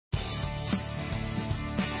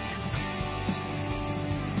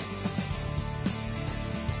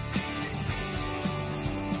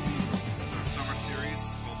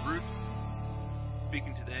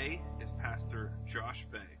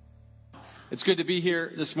It's good to be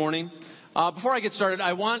here this morning. Before I get started,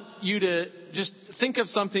 I want you to just think of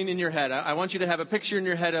something in your head. I want you to have a picture in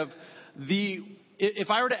your head of if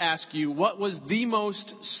I were to ask you, what was the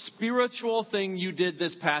most spiritual thing you did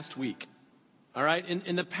this past week? All right?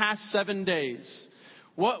 In the past 7 days,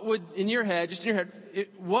 what would, in your head,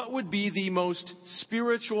 what would be the most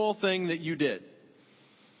spiritual thing that you did?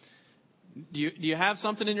 Do you have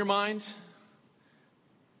something in your mind?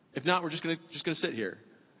 If not, we're just gonna sit here.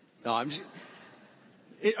 No,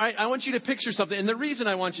 I want you to picture something. And the reason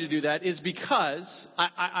I want you to do that is because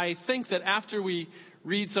I think that after we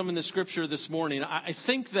read some in the scripture this morning, I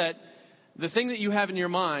think that the thing that you have in your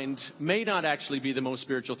mind may not actually be the most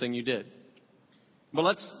spiritual thing you did. But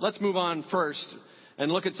let's move on first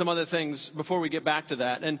and look at some other things before we get back to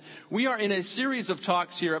that. And we are in a series of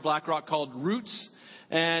talks here at BlackRock called Roots.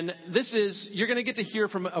 And you're going to get to hear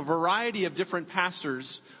from a variety of different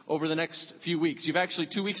pastors over the next few weeks. You've actually,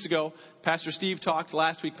 2 weeks ago, Pastor Steve talked.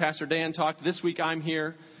 Last week, Pastor Dan talked. This week, I'm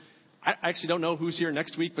here. I actually don't know who's here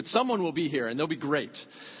next week, but someone will be here, and they'll be great.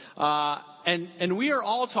 And we are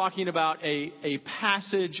all talking about a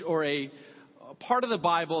passage or a part of the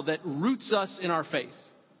Bible that roots us in our faith.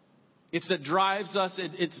 It's that drives us.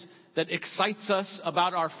 It's that excites us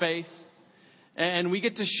about our faith. And we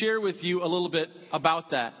get to share with you a little bit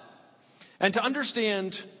about that. And to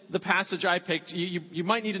understand the passage I picked, you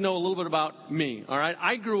might need to know a little bit about me. All right,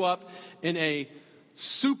 I grew up in a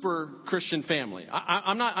super Christian family.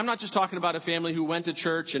 I'm not just talking about a family who went to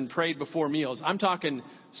church and prayed before meals. I'm talking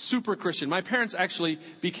super Christian. My parents actually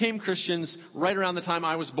became Christians right around the time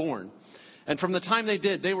I was born. And from the time they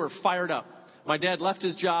did, they were fired up. My dad left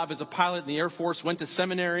his job as a pilot in the Air Force, went to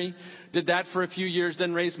seminary, did that for a few years,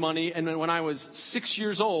 then raised money. And then when I was 6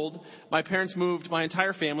 years old, my parents moved my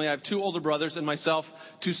entire family, I have 2 older brothers and myself,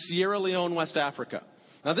 to Sierra Leone, West Africa.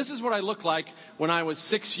 Now, this is what I looked like when I was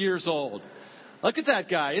 6 years old. Look at that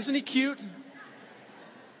guy. Isn't he cute?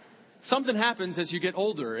 Something happens as you get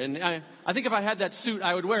older. And I think if I had that suit,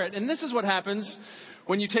 I would wear it. And this is what happens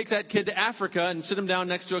when you take that kid to Africa and sit him down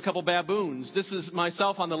next to a couple baboons. This is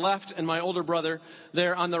myself on the left and my older brother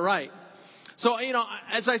there on the right. So,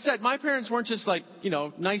 as I said, my parents weren't just like,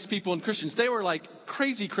 nice people and Christians. They were like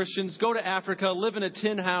crazy Christians, go to Africa, live in a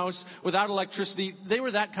tin house without electricity. They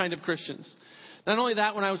were that kind of Christians. Not only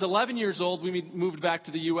that, when I was 11 years old, we moved back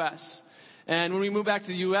to the U.S. And when we moved back to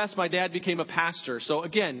the U.S., my dad became a pastor. So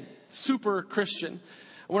again, super Christian.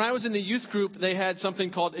 When I was in the youth group, they had something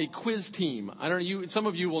called a quiz team. I don't know, some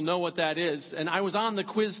of you will know what that is. And I was on the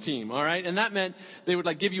quiz team, all right? And that meant they would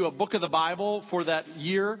give you a book of the Bible for that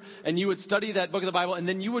year, and you would study that book of the Bible, and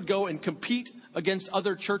then you would go and compete against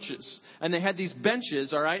other churches. And they had these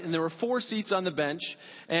benches, all right? And there were 4 seats on the bench,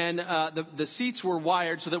 and the seats were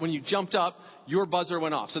wired so that when you jumped up, your buzzer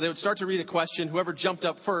went off. So they would start to read a question. Whoever jumped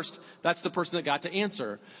up first, that's the person that got to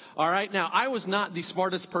answer. All right. Now, I was not the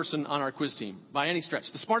smartest person on our quiz team by any stretch.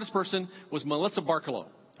 The smartest person was Melissa Barkalow.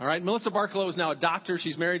 All right. Melissa Barkalow is now a doctor.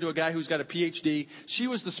 She's married to a guy who's got a PhD. She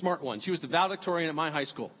was the smart one. She was the valedictorian at my high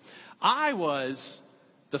school. I was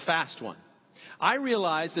the fast one. I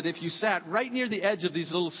realized that if you sat right near the edge of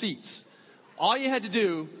these little seats, all you had to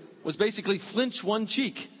do was basically flinch one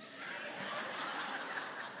cheek.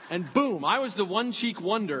 And boom, I was the one-cheek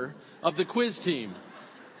wonder of the quiz team.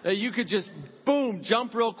 You could just, boom,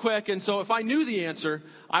 jump real quick. And so if I knew the answer,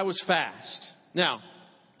 I was fast. Now,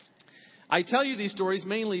 I tell you these stories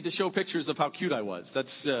mainly to show pictures of how cute I was.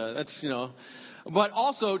 That's but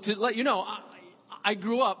also to let you know, I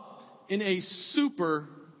grew up in a super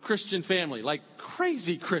Christian family, like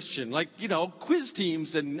crazy Christian, like, quiz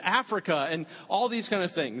teams and Africa and all these kind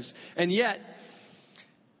of things. And yet,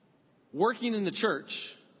 working in the church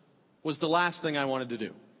was the last thing I wanted to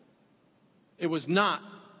do. It was not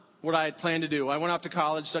what I had planned to do. I went off to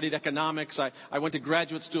college, studied economics. I went to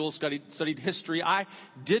graduate school, studied history. I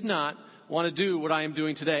did not want to do what I am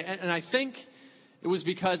doing today. And I think it was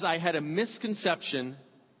because I had a misconception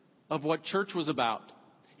of what church was about.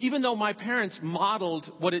 Even though my parents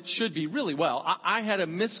modeled what it should be really well, I had a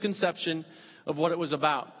misconception of what it was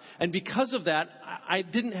about. And because of that, I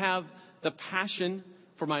didn't have the passion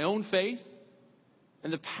for my own faith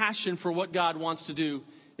and the passion for what God wants to do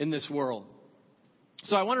in this world.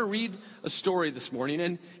 So I want to read a story this morning.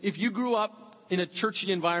 And if you grew up in a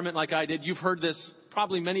churchy environment like I did, you've heard this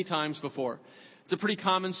probably many times before. It's a pretty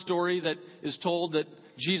common story that is told that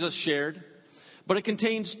Jesus shared. But it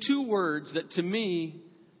contains 2 words that to me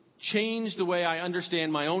changed the way I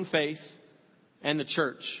understand my own faith and the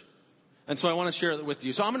church. And so I want to share that with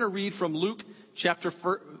you. So I'm going to read from Luke chapter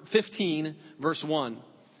 15, verse 1.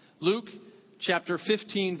 Luke chapter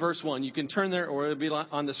 15, verse 1. You can turn there or it'll be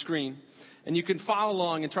on the screen. And you can follow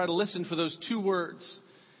along and try to listen for those two words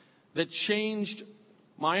that changed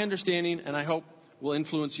my understanding and I hope will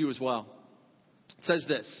influence you as well. It says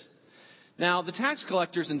this: Now the tax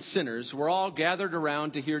collectors and sinners were all gathered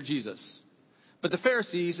around to hear Jesus. But the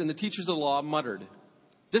Pharisees and the teachers of the law muttered,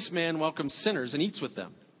 "This man welcomes sinners and eats with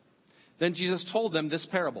them." Then Jesus told them this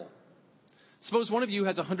parable. Suppose one of you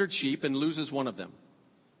has 100 sheep and loses one of them.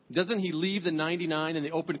 Doesn't he leave the 99 in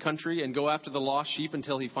the open country and go after the lost sheep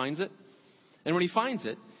until he finds it? And when he finds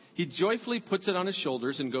it, he joyfully puts it on his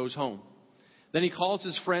shoulders and goes home. Then he calls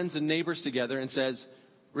his friends and neighbors together and says,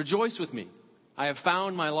 "Rejoice with me. I have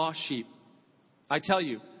found my lost sheep." I tell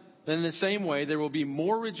you that in the same way there will be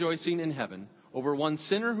more rejoicing in heaven over one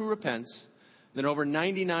sinner who repents than over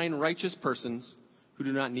 99 righteous persons who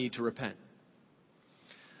do not need to repent.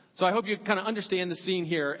 So I hope you kind of understand the scene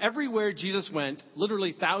here. Everywhere Jesus went,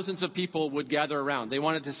 literally thousands of people would gather around. They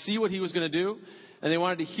wanted to see what he was going to do, and they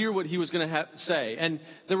wanted to hear what he was going to say. And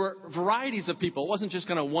there were varieties of people. It wasn't just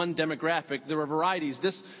kind of one demographic. There were varieties.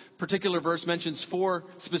 This particular verse mentions 4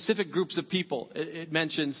 specific groups of people. It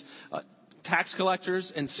mentions tax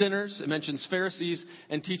collectors and sinners. It mentions Pharisees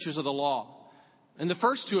and teachers of the law. And the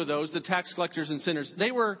first 2 of those, the tax collectors and sinners,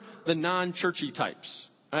 they were the non-churchy types.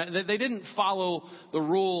 They didn't follow the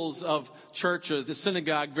rules of church or the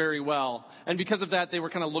synagogue very well. And because of that, they were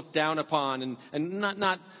kind of looked down upon and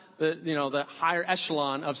not the higher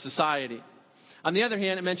echelon of society. On the other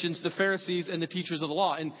hand, it mentions the Pharisees and the teachers of the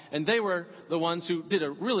law. And they were the ones who did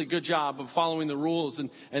a really good job of following the rules.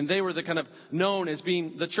 And they were the kind of known as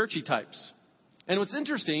being the churchy types. And what's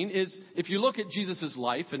interesting is if you look at Jesus'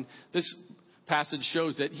 life, and this passage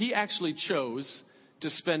shows it, he actually chose to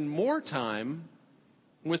spend more time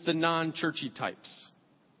with the non-churchy types.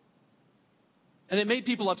 And it made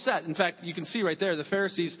people upset. In fact, you can see right there, the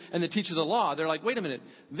Pharisees and the teachers of the law, they're like, wait a minute,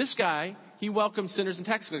 this guy, he welcomes sinners and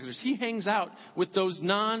tax collectors. He hangs out with those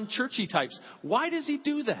non-churchy types. Why does he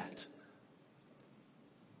do that?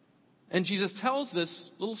 And Jesus tells this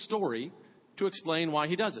little story to explain why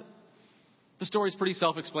he does it. The story's pretty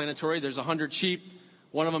self-explanatory. There's 100 sheep.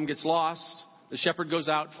 One of them gets lost. The shepherd goes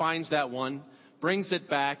out, finds that one, brings it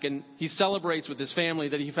back, and he celebrates with his family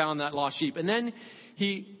that he found that lost sheep. And then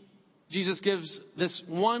Jesus gives this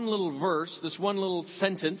one little verse, this one little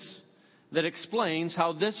sentence that explains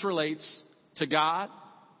how this relates to God,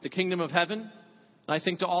 the kingdom of heaven, and I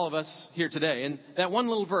think to all of us here today. And that one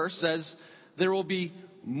little verse says, there will be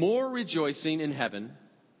more rejoicing in heaven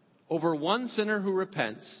over one sinner who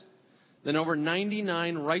repents than over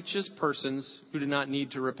 99 righteous persons who do not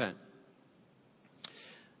need to repent.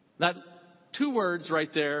 That 2 words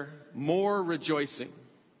right there, more rejoicing,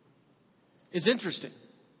 is interesting.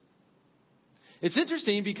 It's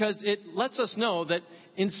interesting because it lets us know that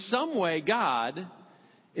in some way God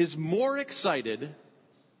is more excited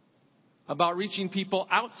about reaching people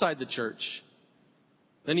outside the church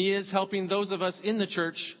than he is helping those of us in the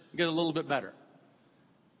church get a little bit better.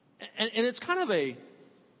 And it's kind of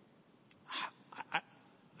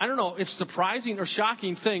I don't know if surprising or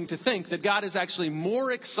shocking thing to think that God is actually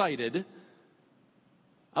more excited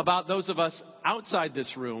about those of us outside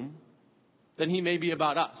this room than he may be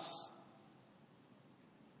about us.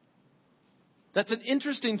 That's an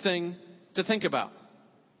interesting thing to think about.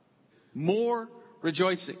 More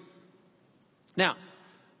rejoicing. Now,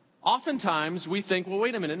 oftentimes we think, well,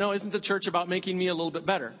 wait a minute. No, isn't the church about making me a little bit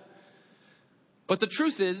better? But the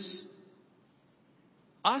truth is,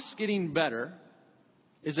 us getting better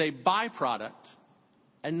is a byproduct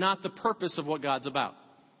and not the purpose of what God's about.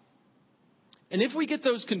 And if we get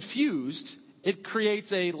those confused, it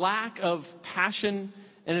creates a lack of passion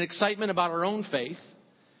and an excitement about our own faith,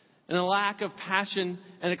 and a lack of passion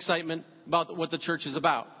and excitement about what the church is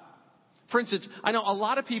about. For instance, I know a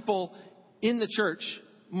lot of people in the church,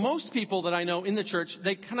 most people that I know in the church,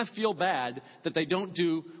 they kind of feel bad that they don't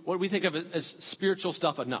do what we think of as spiritual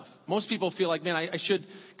stuff enough. Most people feel like, man, I should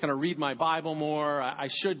kind of read my Bible more. I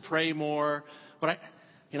should pray more. But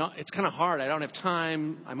it's kind of hard. I don't have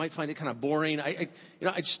time. I might find it kind of boring. I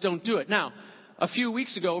just don't do it. Now, a few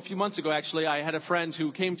months ago, actually, I had a friend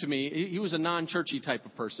who came to me. He was a non-churchy type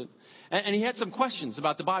of person. And he had some questions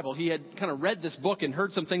about the Bible. He had kind of read this book and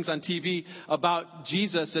heard some things on TV about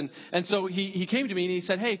Jesus. And so he came to me and he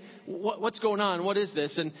said, hey, what's going on? What is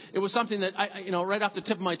this? And it was something that, right off the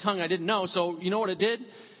tip of my tongue, I didn't know. So you know what it did?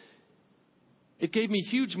 It gave me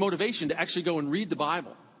huge motivation to actually go and read the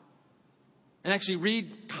Bible. And actually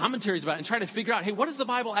read commentaries about it and try to figure out, hey, what does the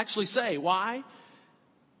Bible actually say? Why?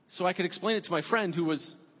 So I could explain it to my friend who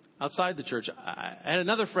was outside the church. I had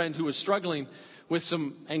another friend who was struggling with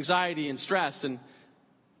some anxiety and stress, and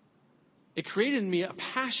it created in me a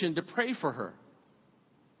passion to pray for her.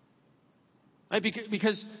 Right?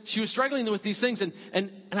 Because she was struggling with these things,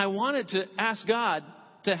 and I wanted to ask God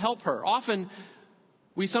to help her. Often,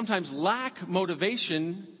 we sometimes lack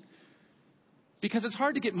motivation because it's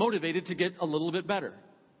hard to get motivated to get a little bit better.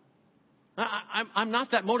 I'm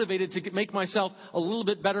not that motivated to make myself a little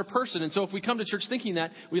bit better person. And so if we come to church thinking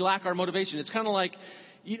that, we lack our motivation. It's kind of like,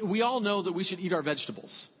 we all know that we should eat our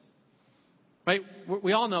vegetables. Right?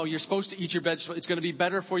 We all know you're supposed to eat your vegetables. It's going to be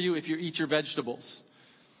better for you if you eat your vegetables.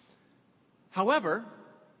 However,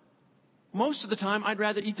 most of the time, I'd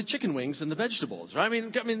rather eat the chicken wings than the vegetables. Right?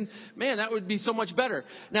 I mean, man, that would be so much better.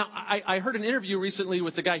 Now, I heard an interview recently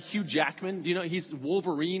with the guy Hugh Jackman. You know, he's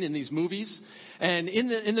Wolverine in these movies. And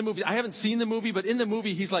in the movie, I haven't seen the movie, but in the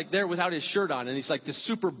movie, he's like there without his shirt on. And he's like this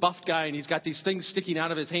super buffed guy, and he's got these things sticking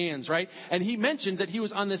out of his hands, right? And he mentioned that he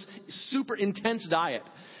was on this super intense diet,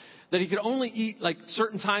 that he could only eat like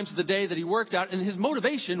certain times of the day that he worked out. And his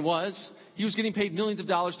motivation was he was getting paid millions of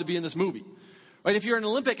dollars to be in this movie. Right? If you're an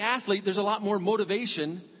Olympic athlete, there's a lot more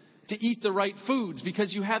motivation to eat the right foods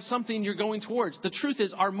because you have something you're going towards. The truth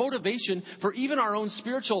is, our motivation for even our own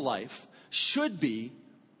spiritual life should be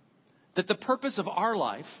that the purpose of our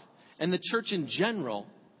life and the church in general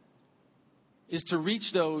is to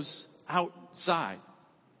reach those outside.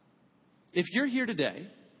 If you're here today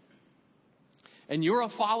and you're a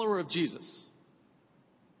follower of Jesus,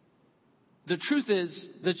 the truth is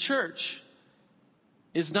the church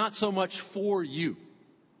is not so much for you.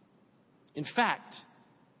 In fact,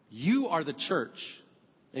 you are the church,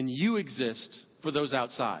 and you exist for those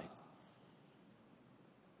outside.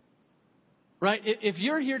 Right? If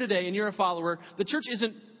you're here today and you're a follower, the church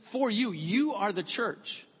isn't for you. You are the church,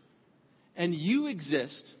 and you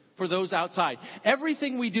exist for those outside.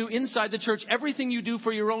 Everything we do inside the church, everything you do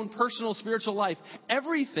for your own personal spiritual life,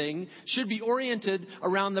 everything should be oriented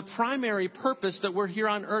around the primary purpose that we're here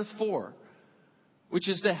on earth for, which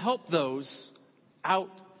is to help those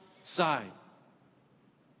outside.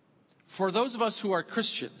 For those of us who are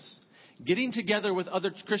Christians, getting together with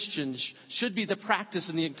other Christians should be the practice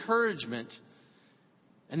and the encouragement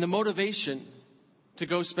and the motivation to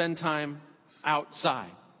go spend time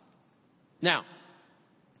outside. Now,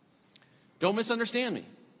 don't misunderstand me.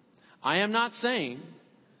 I am not saying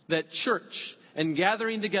that church and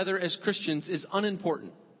gathering together as Christians is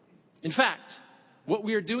unimportant. In fact, what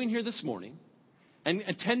we are doing here this morning and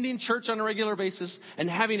attending church on a regular basis and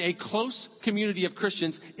having a close community of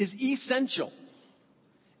Christians is essential.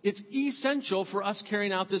 It's essential for us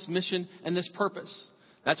carrying out this mission and this purpose.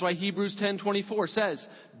 That's why Hebrews 10:24 says,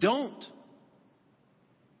 don't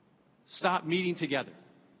stop meeting together.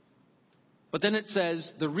 But then it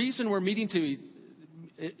says, the reason we're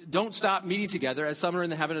don't stop meeting together as some are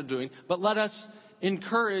in the habit of doing, but let us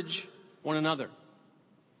encourage one another.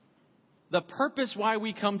 The purpose why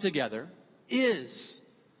we come together is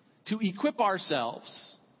to equip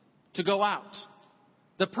ourselves to go out.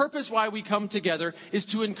 The purpose why we come together is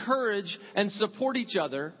to encourage and support each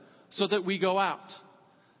other so that we go out.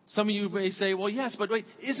 Some of you may say, well, yes, but wait,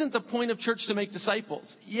 isn't the point of church to make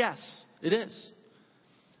disciples? Yes, it is.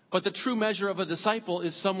 But the true measure of a disciple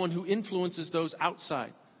is someone who influences those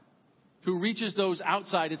outside, who reaches those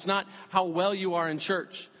outside. It's not how well you are in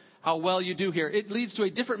church, how well you do here. It leads to a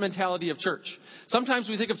different mentality of church. Sometimes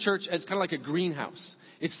we think of church as kind of like a greenhouse.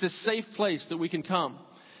 It's this safe place that we can come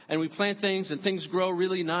and we plant things and things grow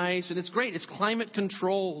really nice and it's great. It's climate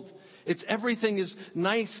controlled. Everything is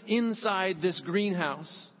nice inside this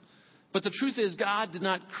greenhouse. But the truth is, God did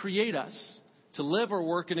not create us to live or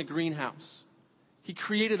work in a greenhouse. He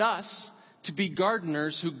created us to be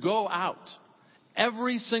gardeners who go out.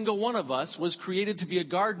 Every single one of us was created to be a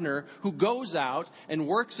gardener who goes out and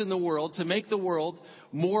works in the world to make the world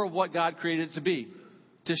more of what God created it to be.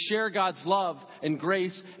 To share God's love and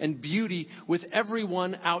grace and beauty with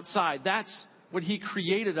everyone outside. That's what He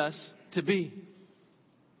created us to be.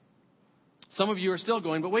 Some of you are still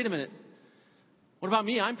going, but wait a minute. What about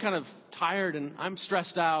me? I'm kind of tired and I'm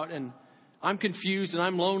stressed out and I'm confused and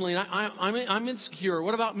I'm lonely and I'm insecure.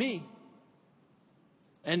 What about me?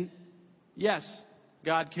 And yes,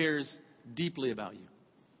 God cares deeply about you.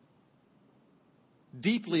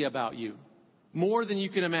 Deeply about you. More than you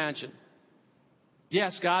can imagine.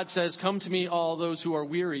 Yes, God says, come to me, all those who are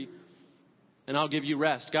weary, and I'll give you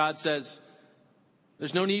rest. God says,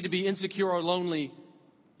 there's no need to be insecure or lonely.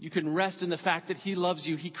 You can rest in the fact that He loves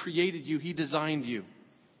you. He created you. He designed you.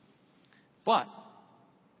 But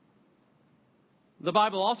the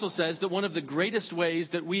Bible also says that one of the greatest ways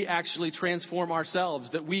that we actually transform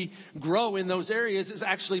ourselves, that we grow in those areas, is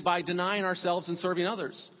actually by denying ourselves and serving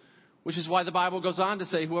others. Which is why the Bible goes on to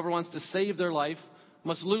say, whoever wants to save their life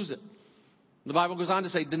must lose it. The Bible goes on to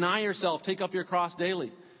say, deny yourself, take up your cross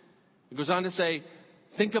daily. It goes on to say,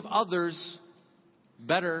 think of others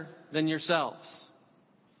better than yourselves.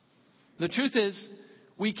 The truth is,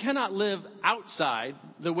 we cannot live outside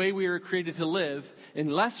the way we were created to live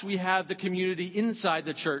unless we have the community inside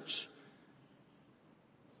the church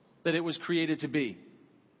that it was created to be.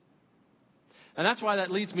 And that's why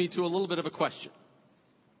that leads me to a little bit of a question.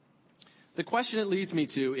 The question it leads me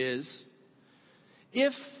to is,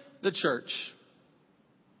 if the church,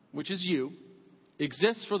 which is you,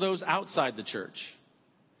 exists for those outside the church,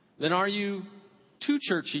 then are you too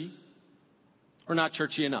churchy or not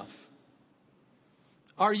churchy enough?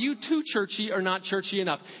 Are you too churchy or not churchy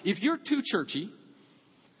enough? If you're too churchy,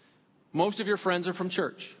 most of your friends are from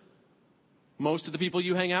church. Most of the people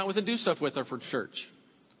you hang out with and do stuff with are from church.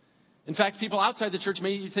 In fact, people outside the church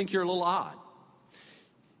may think you're a little odd.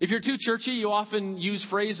 If you're too churchy, you often use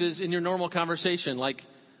phrases in your normal conversation like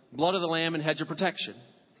blood of the lamb and hedge of protection.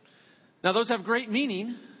 Now, those have great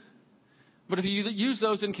meaning, but if you use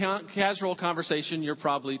those in casual conversation, you're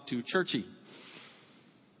probably too churchy.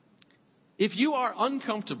 If you are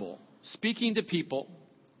uncomfortable speaking to people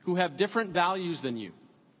who have different values than you,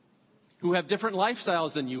 who have different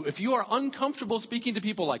lifestyles than you, if you are uncomfortable speaking to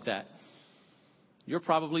people like that, you're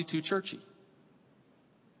probably too churchy.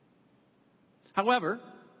 However,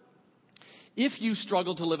 if you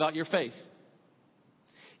struggle to live out your faith,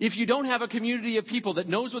 if you don't have a community of people that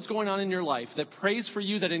knows what's going on in your life, that prays for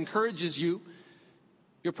you, that encourages you,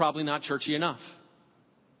 you're probably not churchy enough.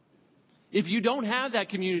 If you don't have that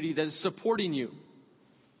community that is supporting you,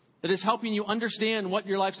 that is helping you understand what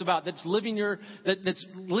your life's about, that's living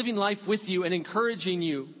life with you and encouraging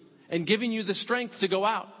you and giving you the strength to go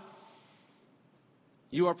out,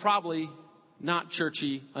 you are probably not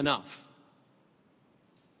churchy enough.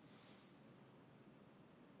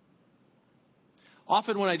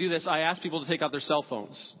 Often when I do this, I ask people to take out their cell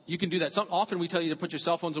phones. You can do that. Often we tell you to put your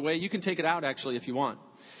cell phones away. You can take it out, actually, if you want.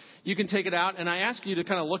 You can take it out, and I ask you to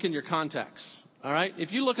kind of look in your contacts. All right?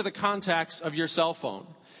 If you look at the contacts of your cell phone,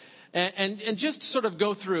 and just sort of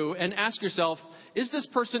go through and ask yourself, is this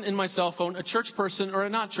person in my cell phone a church person or a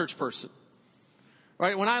not church person?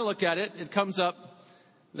 Right? When I look at it, it comes up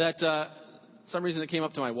that, some reason it came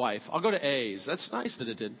up to my wife. I'll go to A's. That's nice that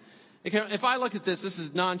it did. If I look at this is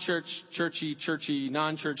non-church, churchy, churchy,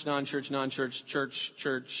 non-church, non-church, non-church, church,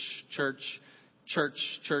 church, church, church,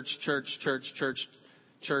 church, church, church, church,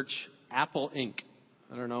 church, Apple Inc.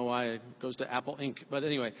 I don't know why it goes to Apple Inc. But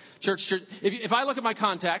anyway, church, church. If I look at my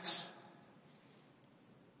contacts,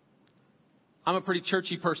 I'm a pretty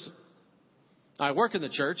churchy person. I work in the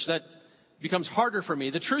church. That becomes harder for me.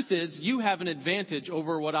 The truth is, you have an advantage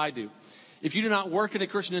over what I do. If you do not work in a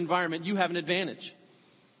Christian environment, you have an advantage.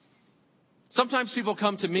 Sometimes people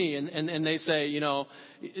come to me and they say, you know,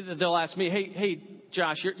 they'll ask me, hey,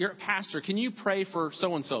 Josh, you're a pastor. Can you pray for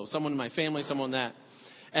so-and-so, someone in my family, someone that?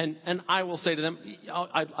 And I will say to them,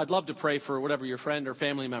 I'd love to pray for whatever your friend or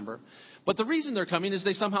family member. But the reason they're coming is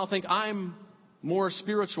they somehow think I'm more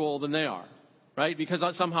spiritual than they are, right? Because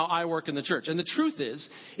somehow I work in the church. And the truth is,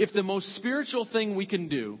 if the most spiritual thing we can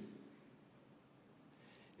do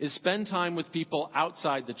is spend time with people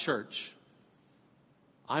outside the church,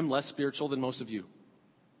 I'm less spiritual than most of you.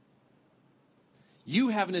 You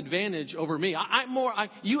have an advantage over me.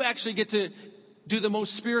 You actually get to do the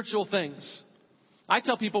most spiritual things. I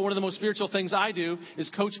tell people one of the most spiritual things I do is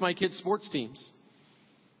coach my kids' sports teams.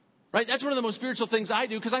 Right? That's one of the most spiritual things I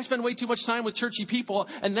do because I spend way too much time with churchy people,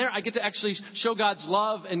 and there I get to actually show God's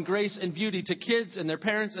love and grace and beauty to kids and their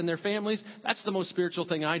parents and their families. That's the most spiritual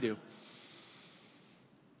thing I do.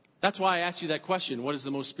 That's why I asked you that question. What is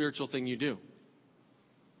the most spiritual thing you do?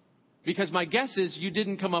 Because my guess is you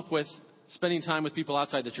didn't come up with spending time with people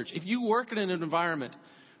outside the church. If you work in an environment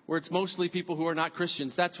where it's mostly people who are not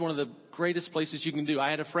Christians, that's one of the greatest places you can do. I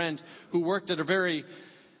had a friend who worked at a very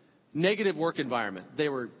negative work environment. It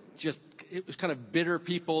was kind of bitter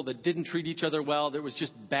people that didn't treat each other well. There was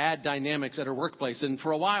just bad dynamics at her workplace. And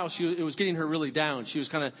for a while, it was getting her really down. She was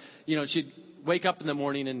kind of, she'd wake up in the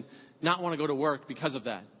morning and not want to go to work because of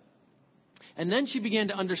that. And then she began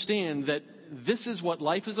to understand that this is what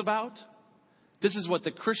life is about. This is what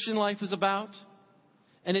the Christian life is about.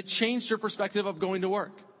 And it changed her perspective of going to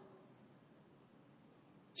work.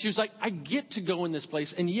 She was like, I get to go in this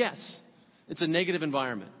place. And yes, it's a negative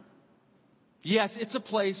environment. Yes, it's a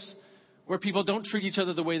place where people don't treat each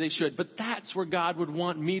other the way they should. But that's where God would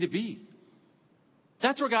want me to be.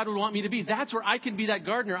 That's where God would want me to be. That's where I can be that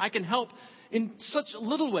gardener. I can help in such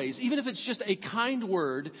little ways, even if it's just a kind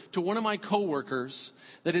word to one of my coworkers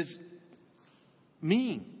that is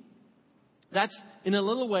mean. That's, in a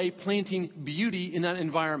little way, planting beauty in that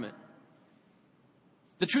environment.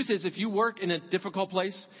 The truth is, if you work in a difficult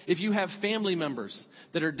place, if you have family members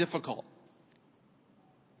that are difficult,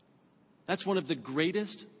 that's one of the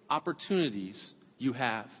greatest opportunities you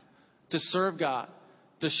have to serve God,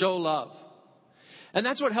 to show love. And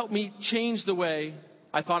that's what helped me change the way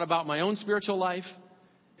I thought about my own spiritual life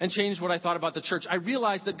and change what I thought about the church. I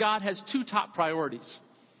realized that God has two top priorities.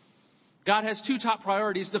 God has two top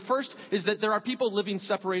priorities. The first is that there are people living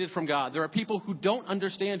separated from God. There are people who don't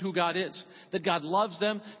understand who God is, that God loves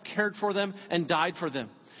them, cared for them, and died for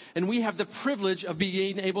them. And we have the privilege of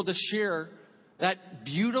being able to share that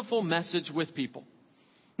beautiful message with people.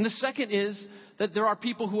 And the second is that there are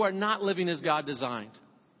people who are not living as God designed.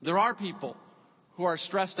 There are people who are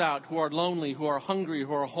stressed out, who are lonely, who are hungry,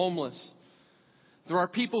 who are homeless. There are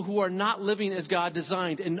people who are not living as God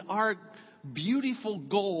designed. And our beautiful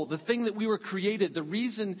goal, the thing that we were created, the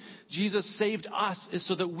reason Jesus saved us is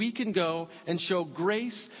so that we can go and show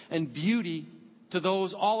grace and beauty to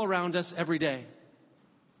those all around us every day.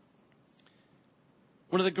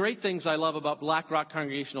 One of the great things I love about Black Rock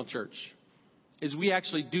Congregational Church is we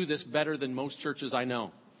actually do this better than most churches I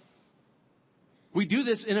know. We do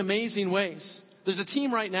this in amazing ways. There's a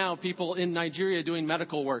team right now, people in Nigeria doing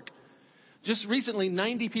medical work. Just recently,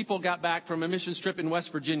 90 people got back from a mission trip in West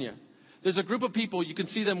Virginia. There's a group of people, you can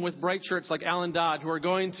see them with bright shirts like Alan Dodd, who are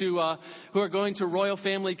going to Royal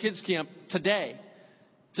Family Kids Camp today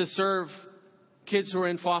to serve kids who are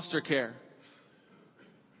in foster care.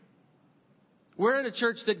 We're in a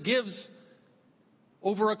church that gives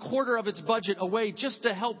over a quarter of its budget away just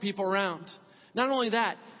to help people around. Not only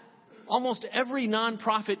that, almost every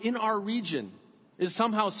nonprofit in our region is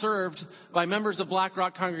somehow served by members of Black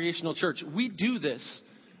Rock Congregational Church. We do this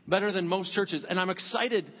better than most churches, and I'm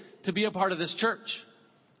excited to be a part of this church.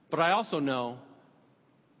 But I also know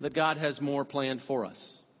that God has more planned for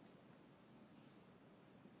us.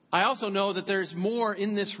 I also know that there's more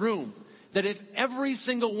in this room. That if every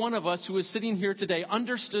single one of us who is sitting here today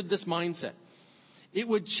understood this mindset, it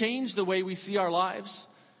would change the way we see our lives,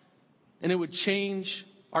 and it would change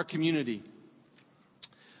our community.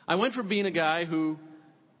 I went from being a guy who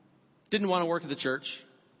didn't want to work at the church,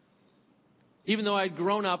 even though I'd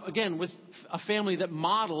grown up, again, with a family that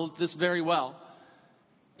modeled this very well,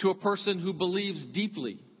 to a person who believes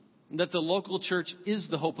deeply that the local church is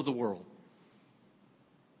the hope of the world.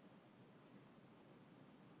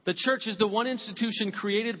 The church is the one institution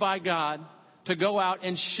created by God to go out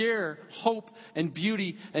and share hope and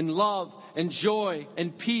beauty and love and joy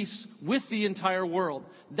and peace with the entire world.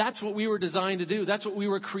 That's what we were designed to do. That's what we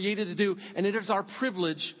were created to do. And it is our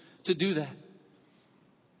privilege to do that.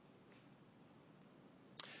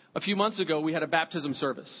 A few months ago, we had a baptism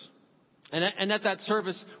service. And at that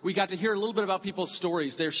service, we got to hear a little bit about people's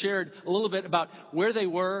stories. They shared a little bit about where they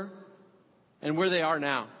were and where they are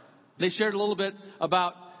now. They shared a little bit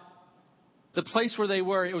about the place where they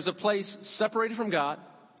were. It was a place separated from God,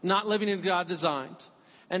 not living as God designed,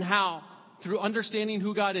 and how, through understanding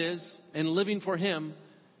who God is and living for Him,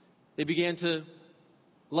 they began to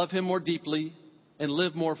love Him more deeply and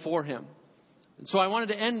live more for Him. And so I wanted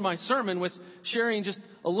to end my sermon with sharing just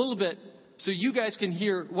a little bit so you guys can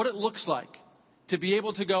hear what it looks like to be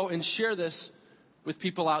able to go and share this with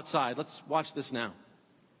people outside. Let's watch this now.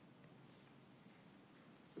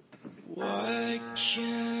 What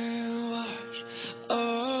can wash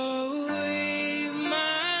away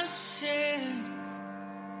my sin?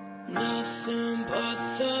 Nothing but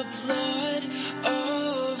the blood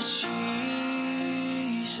of Jesus.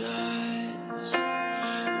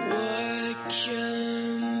 What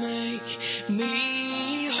can make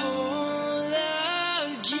me whole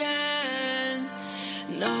again?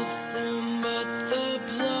 Nothing but the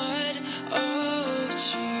blood of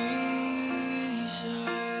Jesus.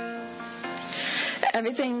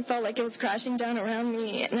 Everything felt like it was crashing down around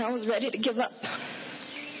me, and I was ready to give up.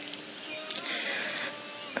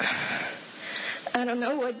 I don't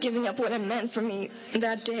know what giving up would have meant for me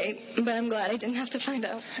that day, but I'm glad I didn't have to find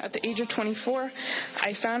out. At the age of 24,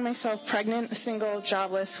 I found myself pregnant, single,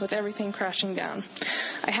 jobless, with everything crashing down.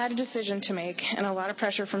 I had a decision to make, and a lot of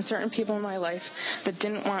pressure from certain people in my life that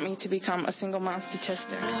didn't want me to become a single mom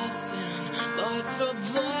statistic. Nothing but the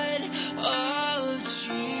blood of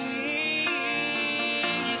Jesus.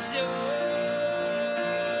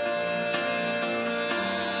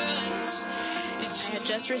 I had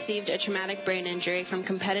just received a traumatic brain injury from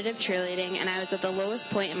competitive cheerleading, and I was at the lowest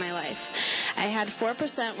point in my life. I had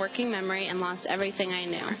 4% working memory and lost everything I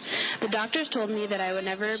knew. The doctors told me that I would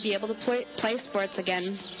never be able to play sports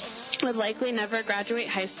again, would likely never graduate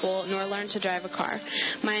high school, nor learn to drive a car.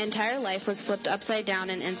 My entire life was flipped upside down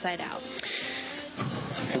and inside out.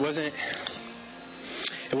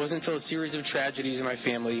 It It wasn't until a series of tragedies in my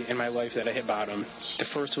family and my life that I hit bottom. The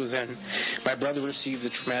first was when my brother received a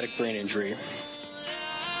traumatic brain injury.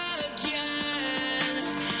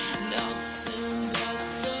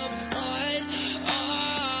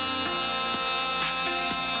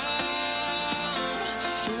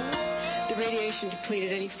 The radiation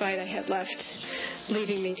depleted any fight I had left,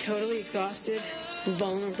 leaving me totally exhausted,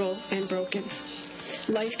 vulnerable, and broken.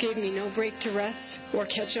 Life gave me no break to rest or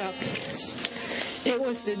catch up. It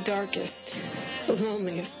was the darkest,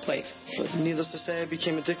 loneliest place. But needless to say, I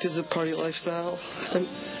became addicted to the party lifestyle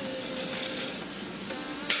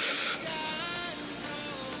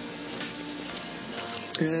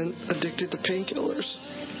and addicted to painkillers.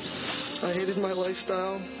 I hated my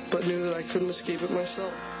lifestyle, but knew that I couldn't escape it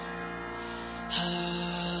myself.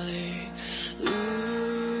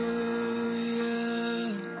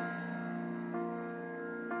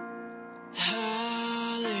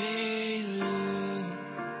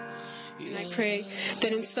 I pray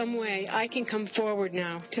that in some way I can come forward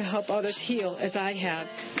now to help others heal as I have.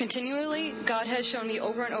 Continually, God has shown me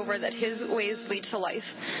over and over that His ways lead to life,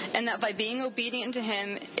 and that by being obedient to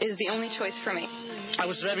Him is the only choice for me. I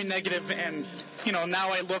was very negative, and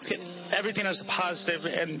now I look at everything as a positive,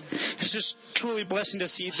 and it's just truly a blessing to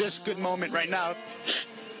see this good moment right now.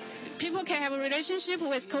 People can have a relationship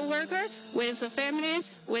with co-workers, with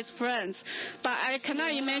families, with friends. But I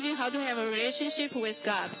cannot imagine how to have a relationship with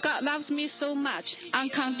God. God loves me so much,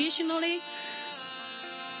 unconditionally,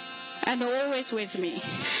 and always with me.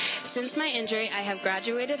 Since my injury, I have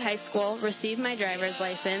graduated high school, received my driver's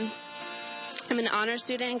license. I'm an honor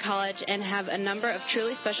student in college and have a number of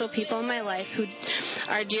truly special people in my life who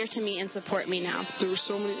are dear to me and support me now. There were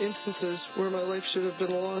so many instances where my life should have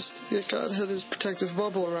been lost, yet God had His protective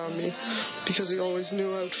bubble around me because He always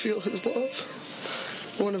knew I would feel His love.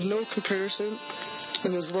 One of no comparison,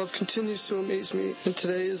 and His love continues to amaze me, and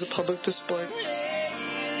today is a public display.